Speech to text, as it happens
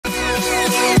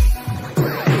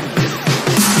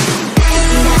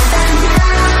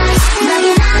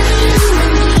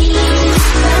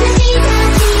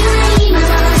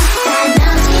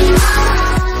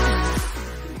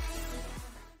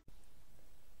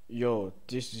Yo,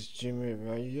 this is Jimmy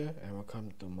right here and welcome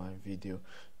to my video.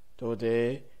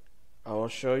 Today I will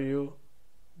show you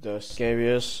the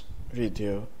scariest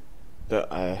video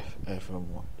that I have ever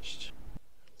watched.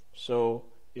 So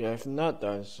if you have not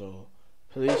done so,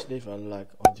 please leave a like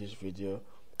on this video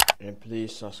and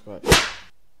please subscribe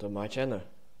to my channel.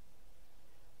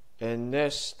 And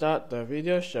let's start the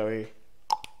video, shall we?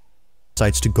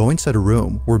 Decides to go inside a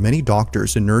room where many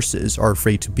doctors and nurses are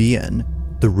afraid to be in.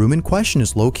 The room in question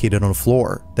is located on a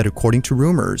floor that, according to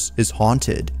rumors, is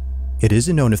haunted. It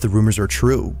isn't known if the rumors are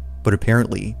true, but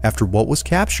apparently, after what was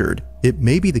captured, it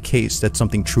may be the case that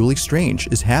something truly strange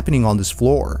is happening on this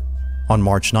floor. On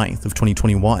March 9th of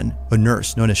 2021, a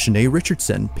nurse known as Shanae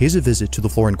Richardson pays a visit to the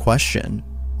floor in question.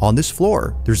 On this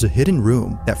floor, there's a hidden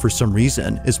room that for some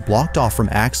reason is blocked off from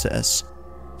access.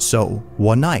 So,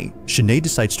 one night, Shanae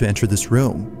decides to enter this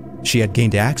room. She had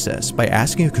gained access by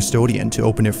asking a custodian to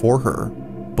open it for her.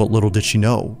 But little did she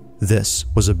know, this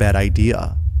was a bad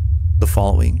idea. The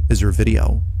following is her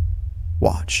video.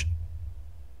 Watch.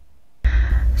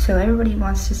 So everybody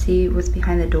wants to see what's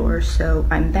behind the door, so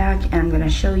I'm back and I'm going to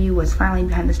show you what's finally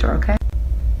behind this door, okay?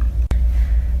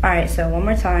 Alright, so one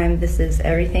more time, this is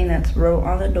everything that's wrote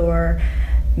on the door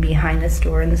behind this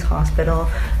door in this hospital,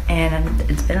 and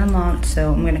it's been unlocked,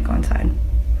 so I'm going to go inside.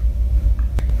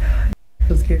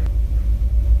 I'm scared.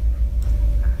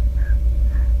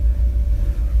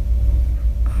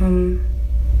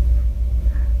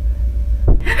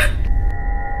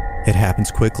 It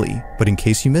happens quickly, but in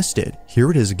case you missed it,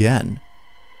 here it is again.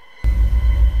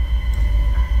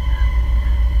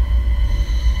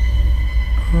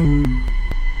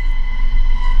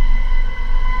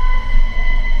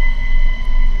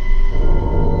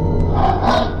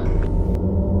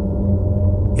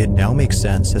 It now makes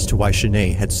sense as to why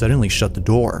Shanae had suddenly shut the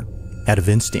door. Out of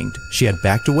instinct, she had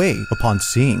backed away upon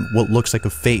seeing what looks like a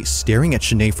face staring at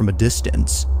Shanae from a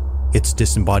distance. Its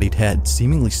disembodied head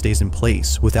seemingly stays in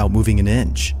place without moving an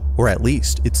inch, or at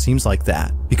least it seems like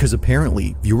that, because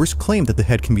apparently viewers claim that the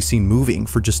head can be seen moving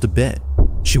for just a bit.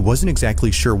 She wasn't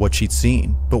exactly sure what she'd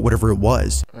seen, but whatever it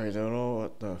was, I don't know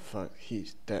what the fuck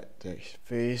that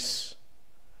face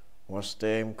was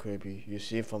damn creepy. You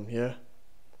see from here?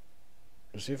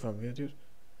 You see from here, dude?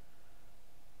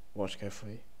 Watch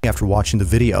carefully. After watching the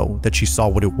video, that she saw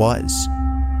what it was.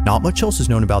 Not much else is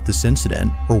known about this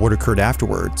incident or what occurred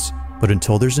afterwards, but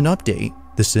until there's an update,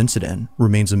 this incident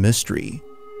remains a mystery.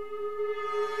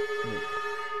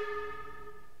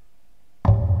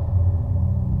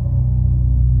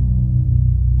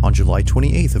 On July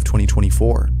 28th of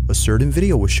 2024, a certain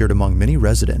video was shared among many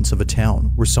residents of a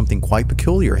town where something quite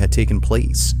peculiar had taken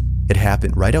place. It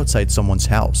happened right outside someone's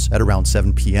house at around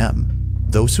 7 p.m.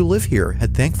 Those who live here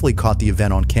had thankfully caught the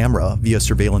event on camera via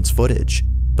surveillance footage,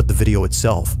 but the video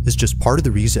itself is just part of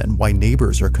the reason why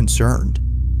neighbors are concerned.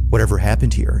 Whatever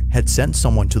happened here had sent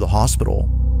someone to the hospital.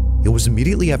 It was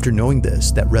immediately after knowing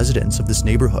this that residents of this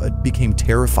neighborhood became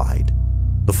terrified.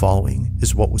 The following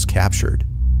is what was captured.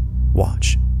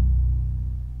 Watch.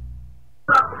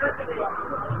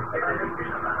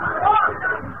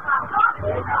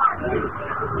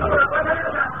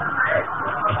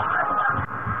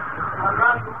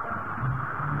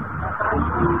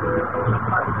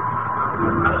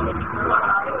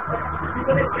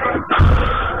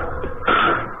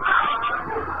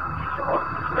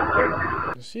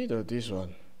 You see this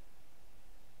one?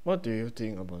 What do you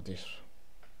think about this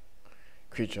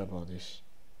creature, about this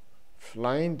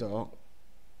flying dog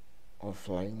or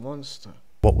flying monster?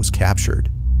 What was captured?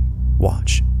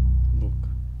 Watch. Look.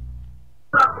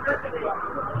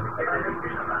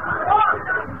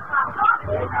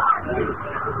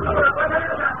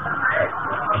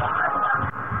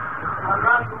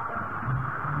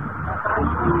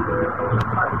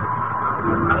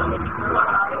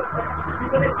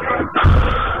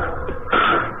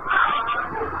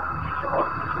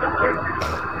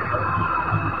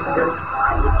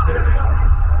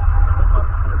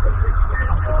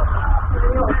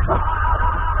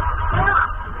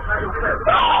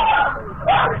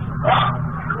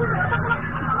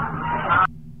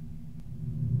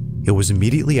 It was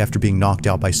immediately after being knocked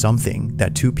out by something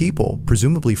that two people,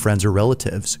 presumably friends or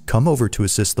relatives, come over to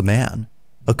assist the man.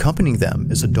 Accompanying them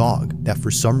is a dog that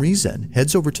for some reason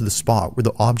heads over to the spot where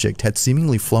the object had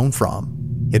seemingly flown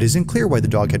from. It isn't clear why the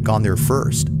dog had gone there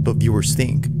first, but viewers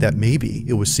think that maybe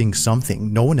it was seeing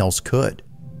something no one else could.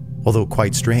 Although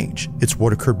quite strange, it's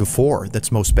what occurred before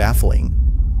that's most baffling.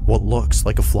 What looks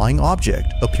like a flying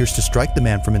object appears to strike the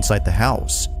man from inside the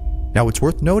house. Now it's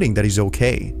worth noting that he's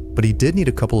okay, but he did need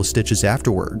a couple of stitches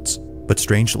afterwards. But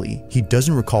strangely, he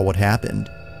doesn't recall what happened.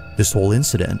 This whole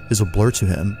incident is a blur to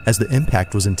him as the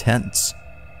impact was intense.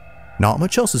 Not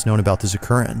much else is known about this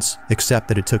occurrence, except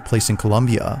that it took place in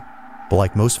Colombia. But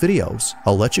like most videos,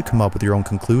 I'll let you come up with your own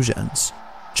conclusions.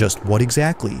 Just what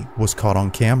exactly was caught on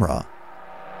camera?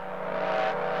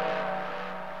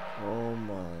 Oh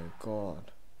my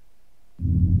god.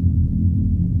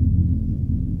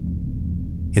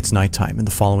 It's nighttime in the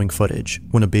following footage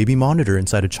when a baby monitor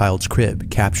inside a child's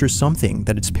crib captures something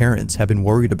that its parents have been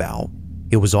worried about.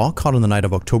 It was all caught on the night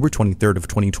of October 23rd of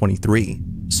 2023.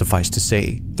 Suffice to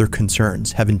say, their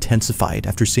concerns have intensified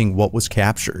after seeing what was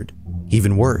captured.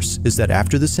 Even worse is that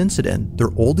after this incident, their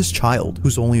oldest child,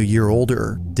 who's only a year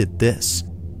older, did this.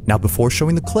 Now before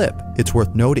showing the clip, it's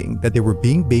worth noting that they were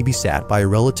being babysat by a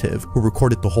relative who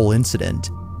recorded the whole incident.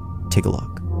 Take a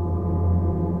look.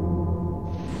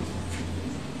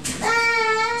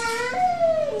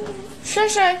 Shay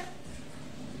Shay.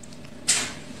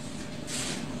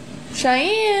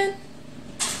 Cheyenne.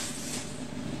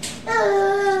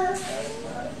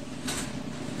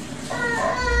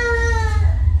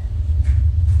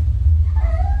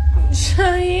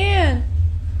 Cheyenne.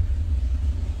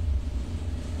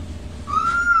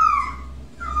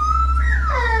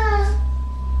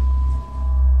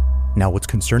 Now what's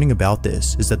concerning about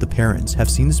this is that the parents have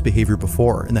seen this behavior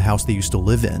before in the house they used to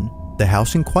live in. The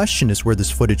house in question is where this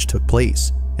footage took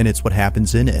place, and it's what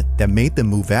happens in it that made them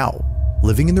move out.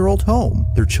 Living in their old home,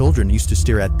 their children used to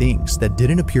stare at things that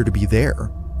didn't appear to be there.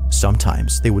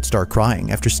 Sometimes they would start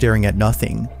crying after staring at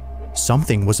nothing.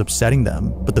 Something was upsetting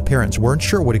them, but the parents weren't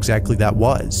sure what exactly that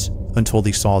was until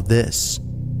they saw this.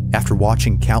 After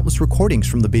watching countless recordings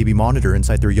from the baby monitor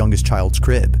inside their youngest child's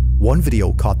crib, one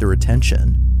video caught their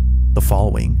attention. The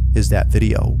following is that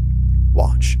video.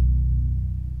 Watch.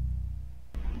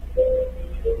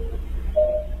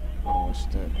 Oh, what's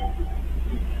that?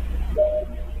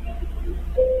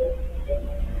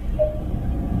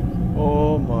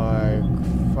 Oh my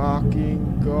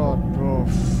fucking god, bro.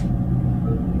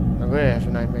 I'm gonna have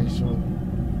a nightmare soon.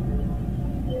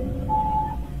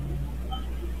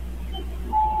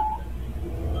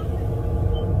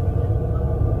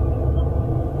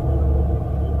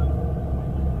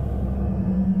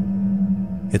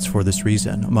 It's for this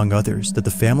reason, among others, that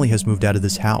the family has moved out of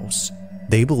this house.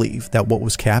 They believe that what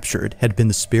was captured had been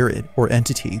the spirit or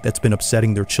entity that's been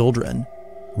upsetting their children.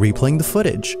 Replaying the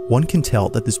footage, one can tell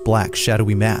that this black,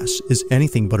 shadowy mass is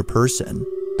anything but a person.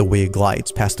 The way it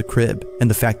glides past the crib and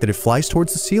the fact that it flies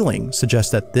towards the ceiling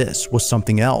suggests that this was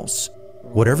something else.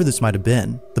 Whatever this might have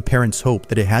been, the parents hope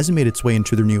that it hasn't made its way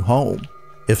into their new home.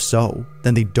 If so,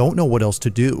 then they don't know what else to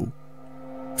do.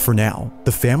 For now,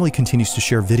 the family continues to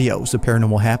share videos of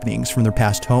paranormal happenings from their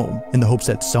past home in the hopes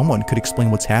that someone could explain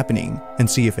what's happening and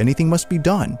see if anything must be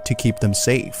done to keep them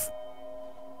safe.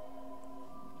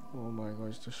 Oh my god,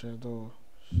 it's the shadow.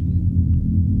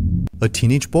 A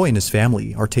teenage boy and his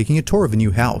family are taking a tour of a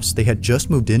new house they had just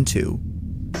moved into.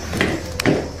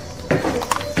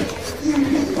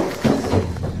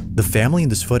 The family in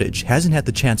this footage hasn't had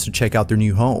the chance to check out their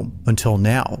new home until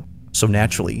now. So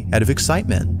naturally, out of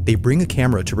excitement, they bring a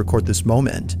camera to record this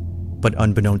moment. But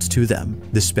unbeknownst to them,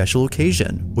 this special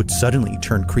occasion would suddenly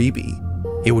turn creepy.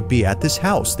 It would be at this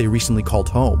house they recently called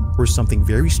home where something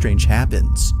very strange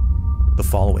happens. The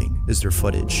following is their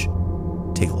footage.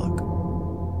 Take a look.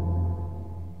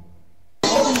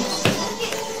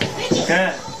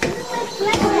 Okay.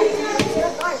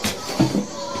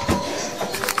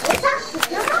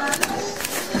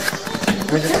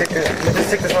 Let me just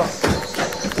take this off.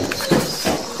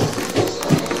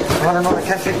 No, I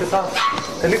can't take this off.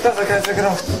 Elitas, I can't take it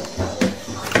off.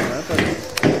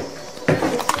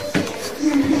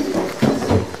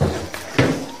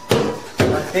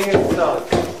 I think it's stuck.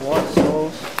 What's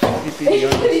so creepy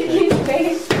on this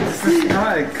face. This is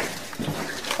stuck.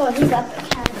 Oh, he's up the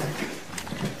camera.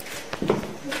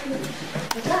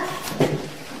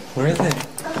 Where is it?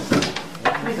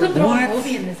 We could throw What? a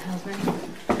movie in this house, man.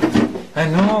 I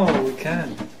know, we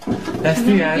can. That's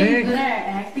the attic?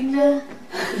 Acting there.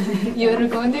 You wanna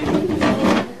go in there?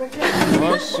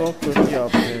 What's so pretty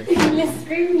up there? Let's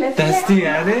scream, let's That's the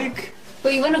attic?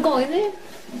 Wait, you wanna go in there?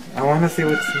 I want to see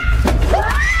what's...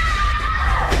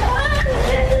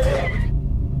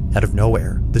 Out of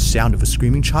nowhere, the sound of a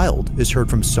screaming child is heard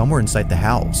from somewhere inside the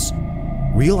house.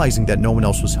 Realizing that no one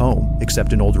else was home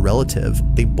except an older relative,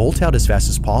 they bolt out as fast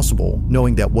as possible,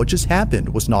 knowing that what just happened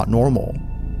was not normal.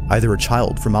 Either a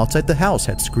child from outside the house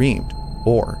had screamed,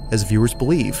 or, as viewers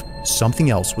believe, something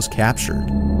else was captured.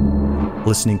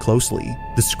 Listening closely,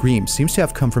 the scream seems to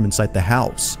have come from inside the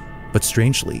house, but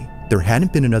strangely, there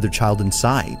hadn't been another child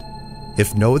inside.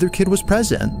 If no other kid was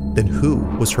present, then who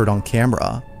was heard on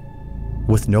camera?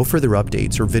 With no further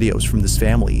updates or videos from this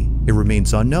family, it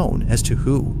remains unknown as to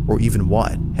who or even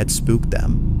what had spooked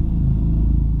them.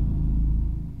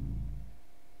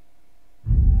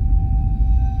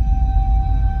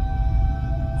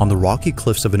 On the rocky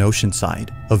cliffs of an oceanside,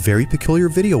 a very peculiar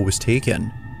video was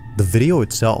taken. The video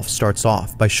itself starts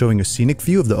off by showing a scenic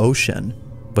view of the ocean,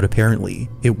 but apparently,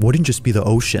 it wouldn't just be the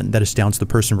ocean that astounds the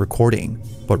person recording,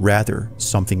 but rather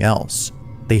something else.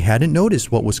 They hadn't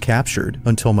noticed what was captured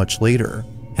until much later,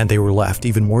 and they were left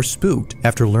even more spooked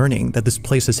after learning that this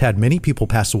place has had many people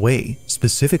pass away,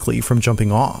 specifically from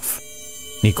jumping off.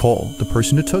 Nicole, the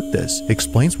person who took this,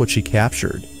 explains what she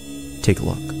captured. Take a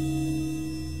look.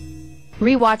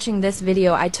 Rewatching this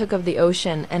video I took of the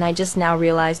ocean, and I just now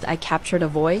realized I captured a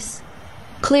voice.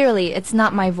 Clearly, it's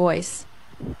not my voice.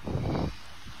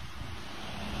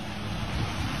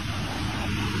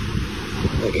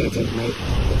 Look at it, mate.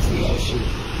 It's the ocean.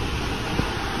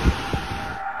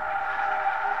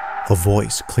 A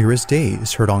voice clear as day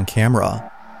is heard on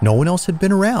camera. No one else had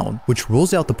been around, which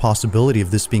rules out the possibility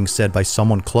of this being said by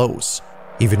someone close.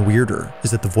 Even weirder is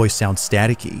that the voice sounds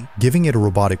staticky, giving it a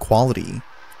robotic quality.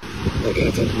 Look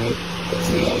at it, mate. It's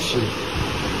the ocean.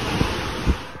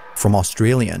 From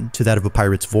Australian to that of a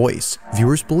pirate's voice,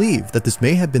 viewers believe that this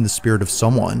may have been the spirit of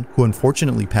someone who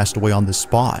unfortunately passed away on this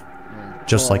spot.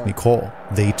 Just like Nicole,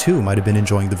 they too might have been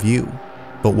enjoying the view.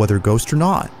 But whether ghost or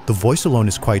not, the voice alone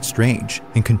is quite strange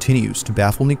and continues to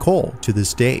baffle Nicole to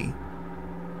this day.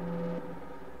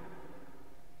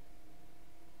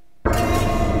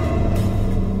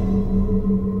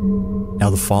 Now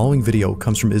the following video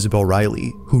comes from Isabel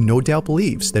Riley, who no doubt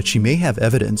believes that she may have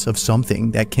evidence of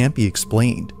something that can't be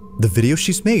explained. The video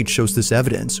she's made shows this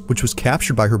evidence, which was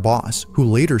captured by her boss, who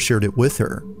later shared it with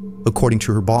her. According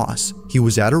to her boss, he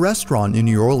was at a restaurant in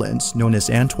New Orleans known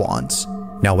as Antoine's.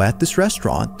 Now at this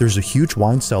restaurant, there's a huge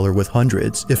wine cellar with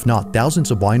hundreds, if not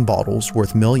thousands of wine bottles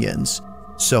worth millions.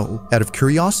 So, out of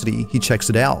curiosity, he checks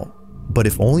it out. But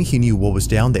if only he knew what was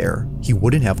down there, he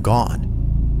wouldn't have gone.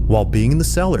 While being in the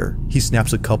cellar, he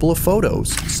snaps a couple of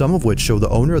photos, some of which show the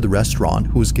owner of the restaurant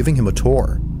who is giving him a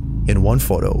tour. In one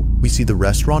photo, we see the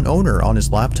restaurant owner on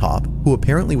his laptop, who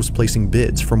apparently was placing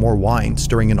bids for more wines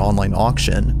during an online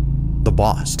auction. The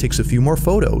boss takes a few more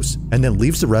photos and then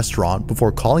leaves the restaurant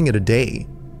before calling it a day.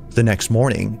 The next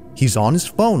morning, he's on his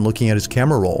phone looking at his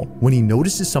camera roll when he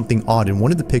notices something odd in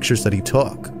one of the pictures that he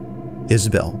took.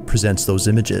 Isabel presents those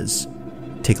images.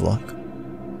 Take a look.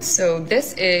 So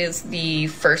this is the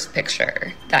first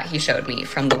picture that he showed me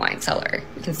from the wine cellar.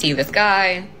 You can see this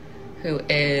guy who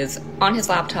is on his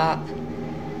laptop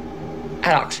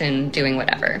at auction doing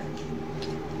whatever.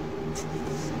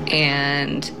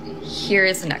 And here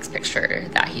is the next picture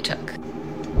that he took.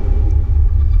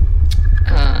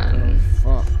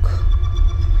 Fuck.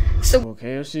 So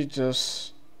Okay, you see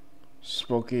just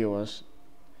spooky was.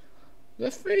 The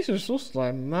face is just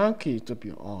like monkey, to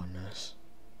be honest.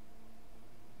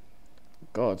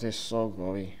 God, it's so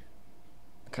gory.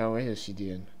 Can't wait to see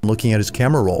the end. Looking at his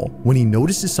camera roll when he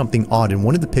notices something odd in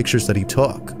one of the pictures that he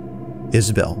took.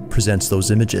 Isabel presents those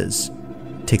images.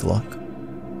 Take a look.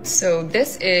 So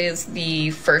this is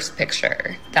the first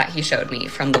picture that he showed me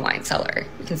from the wine cellar.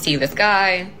 You can see this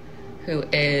guy who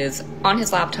is on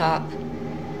his laptop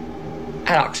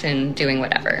at auction doing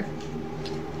whatever.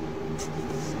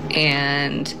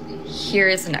 And here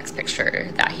is the next picture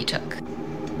that he took.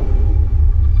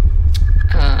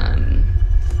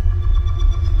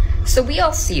 So we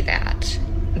all see that.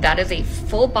 That is a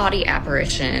full body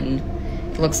apparition.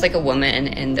 It looks like a woman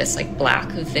in this like black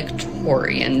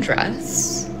Victorian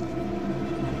dress.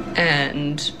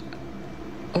 And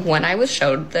when I was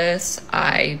showed this,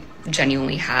 I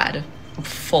genuinely had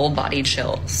full body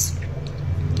chills.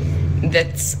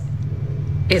 That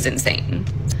is insane.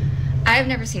 I've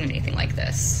never seen anything like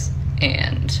this,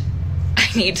 and I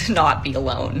need to not be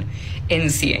alone in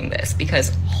seeing this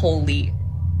because holy.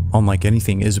 Unlike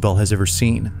anything Isabel has ever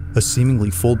seen, a seemingly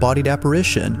full-bodied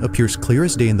apparition appears clear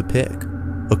as day in the pic.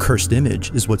 A cursed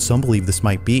image is what some believe this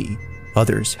might be.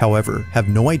 Others, however, have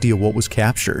no idea what was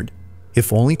captured.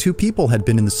 If only two people had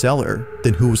been in the cellar,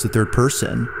 then who was the third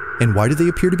person? And why do they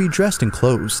appear to be dressed in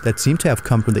clothes that seem to have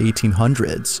come from the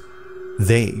 1800s?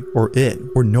 They, or it,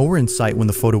 were nowhere in sight when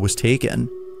the photo was taken.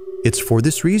 It's for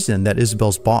this reason that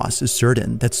Isabel's boss is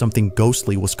certain that something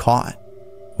ghostly was caught.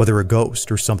 Whether a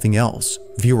ghost or something else,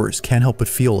 viewers can't help but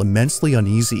feel immensely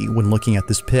uneasy when looking at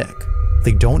this pic.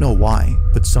 They don't know why,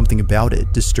 but something about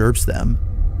it disturbs them.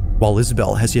 While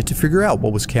Isabel has yet to figure out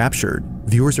what was captured,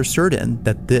 viewers are certain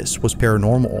that this was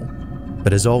paranormal.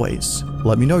 But as always,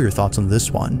 let me know your thoughts on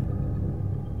this one.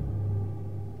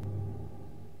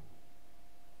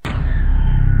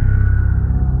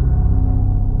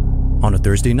 On a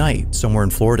Thursday night, somewhere in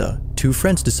Florida, two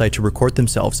friends decide to record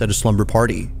themselves at a slumber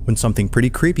party when something pretty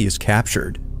creepy is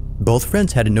captured. Both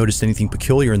friends hadn't noticed anything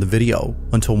peculiar in the video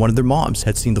until one of their moms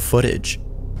had seen the footage.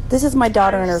 This is my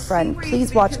daughter and her friend.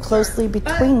 Please watch closely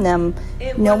between them.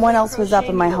 No one else was up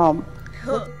in my home.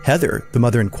 Heather, the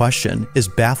mother in question, is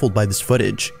baffled by this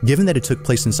footage, given that it took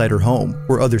place inside her home,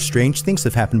 where other strange things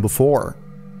have happened before.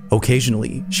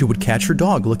 Occasionally, she would catch her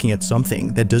dog looking at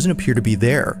something that doesn't appear to be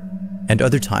there, and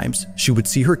other times, she would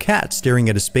see her cat staring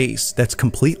at a space that's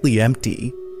completely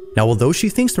empty. Now, although she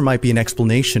thinks there might be an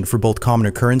explanation for both common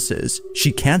occurrences,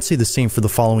 she can't say the same for the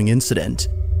following incident.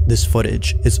 This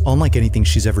footage is unlike anything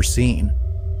she's ever seen.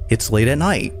 It's late at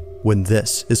night when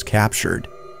this is captured.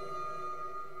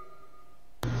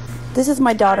 This is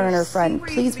my daughter and her friend.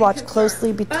 Please watch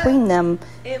closely between them.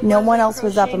 No one else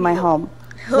was up in my home.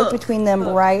 Look between them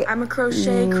right now.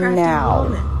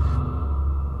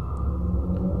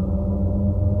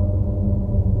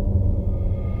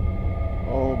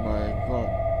 Oh my god.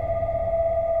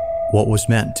 What was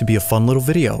meant to be a fun little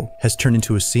video has turned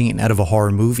into a scene out of a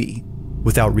horror movie.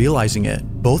 Without realizing it,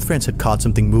 both friends had caught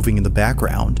something moving in the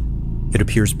background. It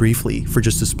appears briefly for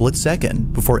just a split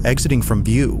second before exiting from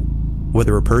view.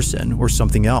 Whether a person or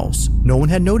something else, no one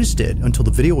had noticed it until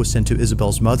the video was sent to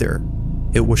Isabel's mother.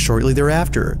 It was shortly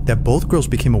thereafter that both girls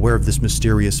became aware of this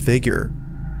mysterious figure.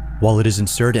 While it is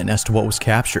uncertain as to what was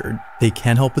captured, they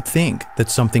can't help but think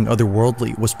that something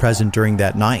otherworldly was present during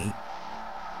that night.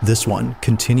 This one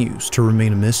continues to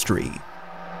remain a mystery.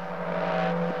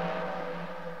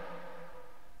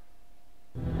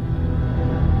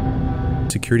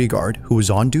 Security guard who was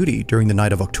on duty during the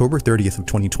night of October 30th of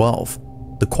 2012.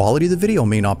 The quality of the video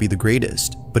may not be the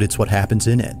greatest, but it's what happens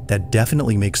in it that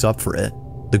definitely makes up for it.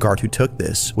 The guard who took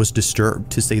this was disturbed,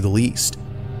 to say the least.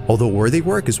 Although where they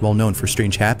work is well known for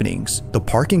strange happenings, the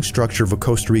parking structure of a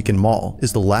Costa Rican mall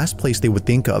is the last place they would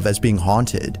think of as being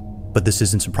haunted. But this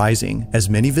isn't surprising, as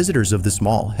many visitors of this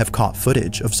mall have caught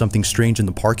footage of something strange in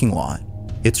the parking lot.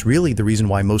 It's really the reason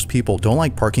why most people don't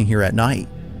like parking here at night.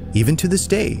 Even to this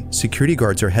day, security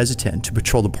guards are hesitant to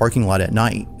patrol the parking lot at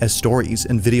night, as stories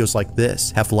and videos like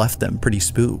this have left them pretty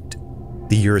spooked.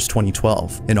 The year is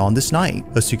 2012, and on this night,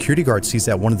 a security guard sees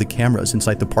that one of the cameras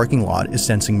inside the parking lot is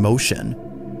sensing motion.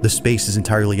 The space is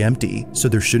entirely empty, so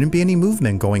there shouldn't be any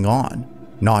movement going on.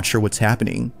 Not sure what's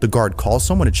happening, the guard calls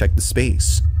someone to check the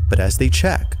space, but as they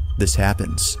check, this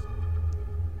happens.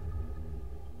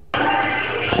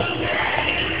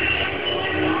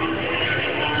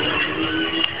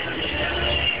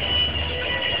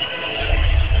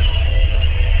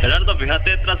 Gerardo,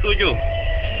 fíjate detrás tuyo.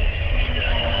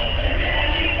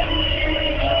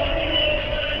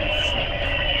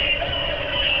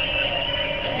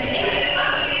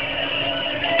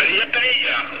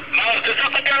 ¿Usted está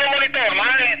sacando el monitor,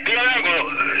 mae? Dígame algo.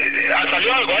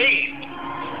 ¿Salió algo ahí?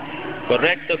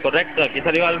 Correcto. Aquí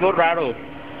salió algo raro.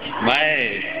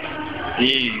 Mae,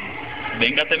 y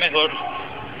véngate mejor.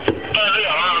 Todo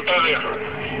el día.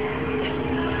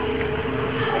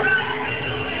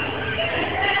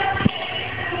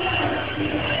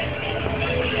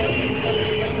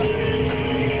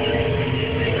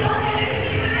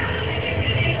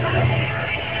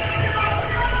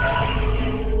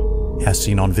 As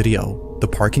seen on video, the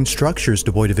parking structure is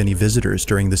devoid of any visitors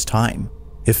during this time.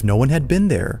 If no one had been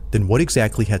there, then what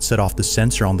exactly had set off the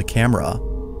sensor on the camera?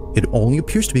 It only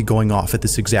appears to be going off at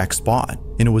this exact spot,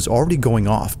 and it was already going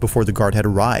off before the guard had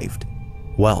arrived.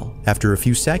 Well, after a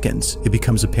few seconds, it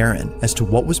becomes apparent as to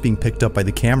what was being picked up by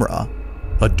the camera.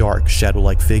 A dark,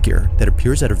 shadow-like figure that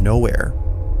appears out of nowhere.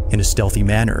 In a stealthy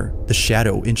manner, the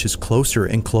shadow inches closer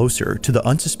and closer to the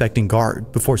unsuspecting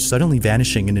guard before suddenly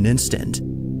vanishing in an instant.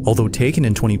 Although taken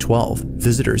in 2012,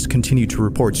 visitors continue to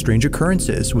report strange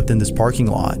occurrences within this parking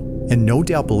lot, and no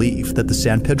doubt believe that the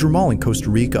San Pedro Mall in Costa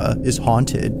Rica is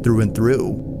haunted through and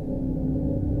through.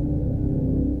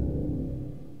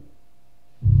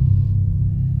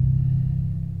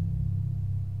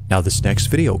 Now this next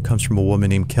video comes from a woman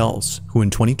named Kels, who in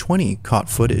 2020 caught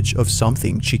footage of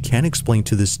something she can't explain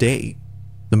to this day.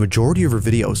 The majority of her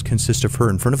videos consist of her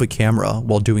in front of a camera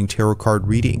while doing tarot card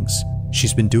readings.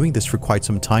 She's been doing this for quite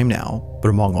some time now, but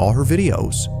among all her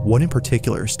videos, one in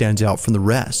particular stands out from the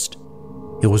rest.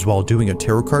 It was while doing a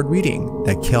tarot card reading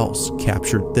that Kels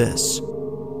captured this.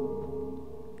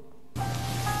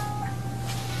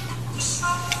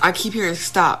 I keep hearing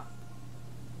stop.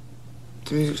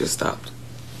 The music just stopped.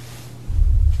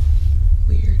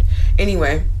 Weird.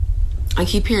 Anyway, I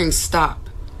keep hearing stop.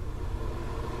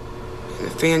 And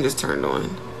the fan just turned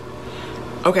on.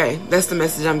 Okay, that's the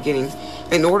message I'm getting.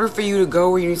 In order for you to go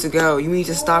where you need to go, you need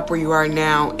to stop where you are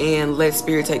now and let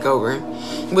spirit take over.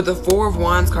 With the Four of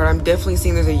Wands card, I'm definitely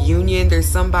seeing there's a union. There's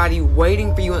somebody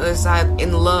waiting for you on the other side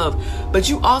in love. But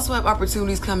you also have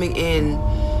opportunities coming in.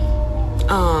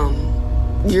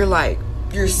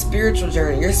 Your spiritual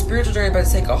journey. Your spiritual journey about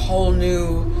to take a whole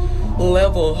new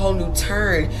level, a whole new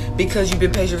turn because you've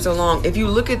been patient for so long. If you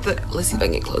look at the, let's see if I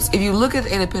can get close. If you look at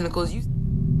the Eight of Pentacles,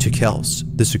 To Kels,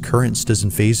 this occurrence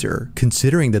doesn't faze her,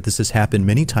 considering that this has happened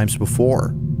many times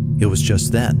before. It was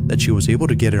just then that she was able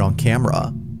to get it on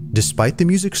camera. Despite the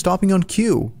music stopping on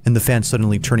cue and the fan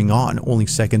suddenly turning on only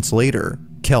seconds later,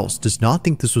 Kels does not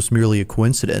think this was merely a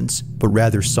coincidence, but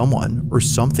rather someone or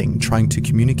something trying to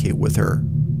communicate with her.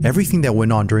 Everything that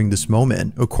went on during this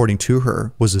moment, according to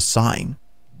her, was a sign.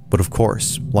 But of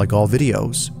course, like all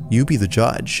videos, you be the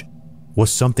judge.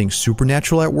 Was something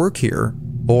supernatural at work here?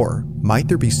 Or might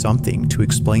there be something to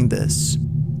explain this?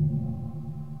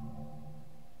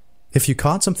 If you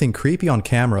caught something creepy on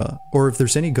camera, or if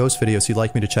there's any ghost videos you'd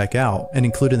like me to check out and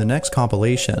include in the next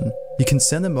compilation, you can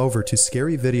send them over to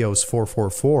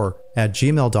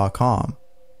scaryvideos444@gmail.com.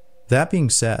 That being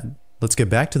said, let's get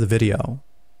back to the video.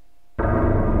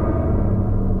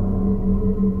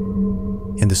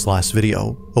 In this last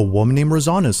video, a woman named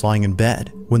Rosanna is lying in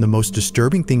bed when the most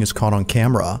disturbing thing is caught on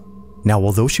camera. Now,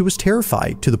 although she was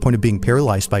terrified to the point of being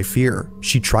paralyzed by fear,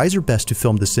 she tries her best to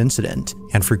film this incident,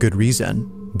 and for good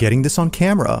reason. Getting this on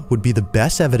camera would be the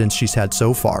best evidence she's had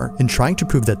so far in trying to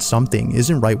prove that something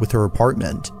isn't right with her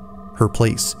apartment. Her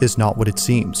place is not what it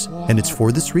seems, and it's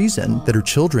for this reason that her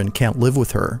children can't live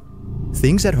with her.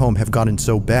 Things at home have gotten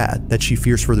so bad that she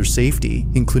fears for their safety,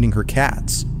 including her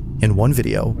cats. In one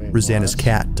video, Rosanna's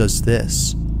cat does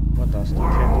this. What does the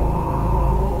cat do?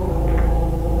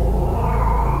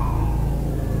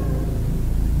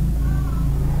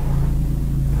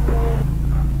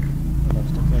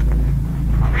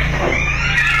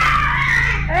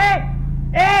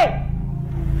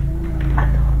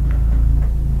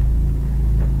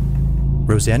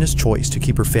 Rosanna's choice to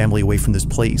keep her family away from this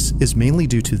place is mainly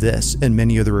due to this and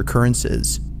many other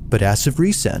occurrences. But as of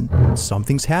recent,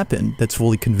 something's happened that's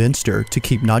fully convinced her to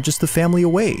keep not just the family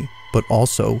away, but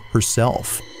also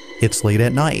herself. It's late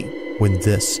at night when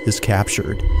this is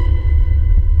captured.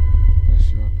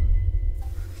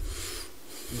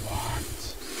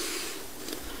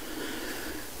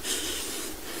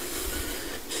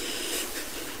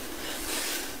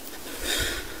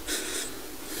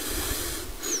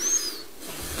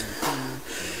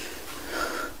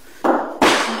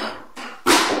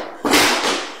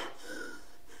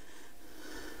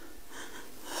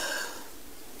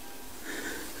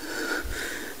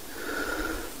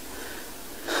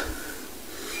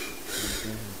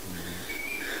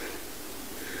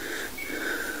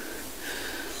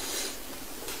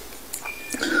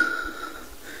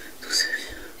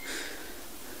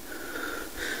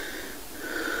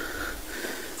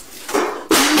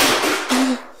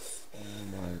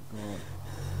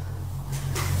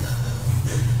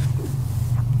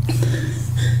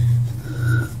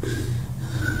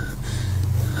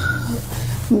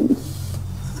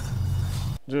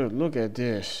 Dude, look at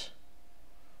this.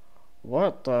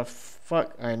 What the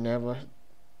fuck? I never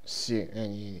seen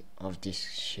any of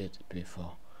this shit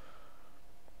before.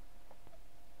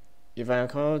 If I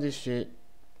encounter this shit,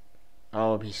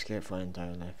 I'll be scared for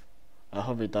entire life. I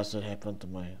hope it doesn't happen to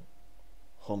my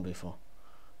home before.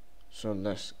 So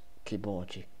let's keep on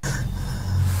watching.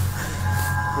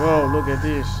 Whoa, look at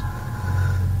this.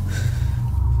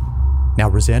 Now,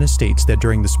 Rosanna states that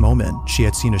during this moment, she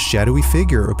had seen a shadowy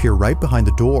figure appear right behind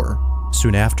the door.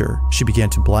 Soon after, she began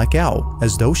to black out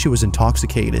as though she was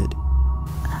intoxicated.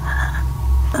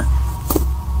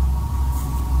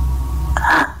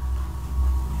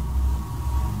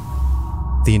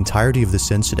 The entirety of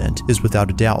this incident is without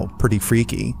a doubt pretty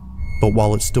freaky. But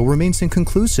while it still remains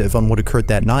inconclusive on what occurred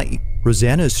that night,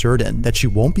 Rosanna is certain that she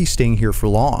won't be staying here for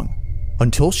long.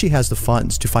 Until she has the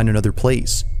funds to find another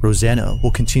place, Rosanna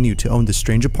will continue to own this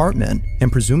strange apartment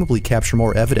and presumably capture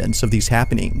more evidence of these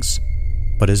happenings.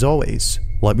 But as always,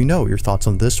 let me know your thoughts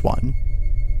on this one.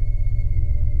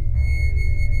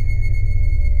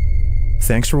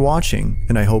 Thanks for watching,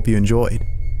 and I hope you enjoyed.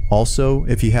 Also,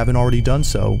 if you haven't already done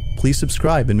so, please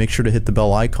subscribe and make sure to hit the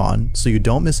bell icon so you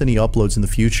don't miss any uploads in the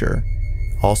future.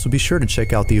 Also, be sure to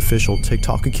check out the official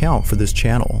TikTok account for this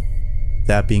channel.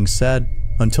 That being said,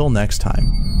 until next time.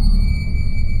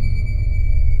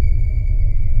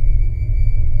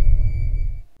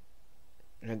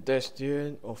 And that's the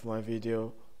end of my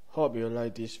video. Hope you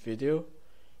like this video.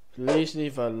 Please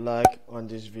leave a like on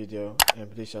this video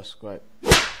and please subscribe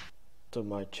to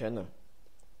my channel.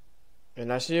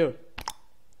 And I see you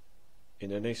in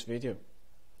the next video.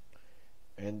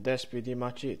 And that's pretty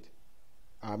much it.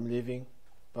 I'm leaving.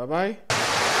 Bye bye.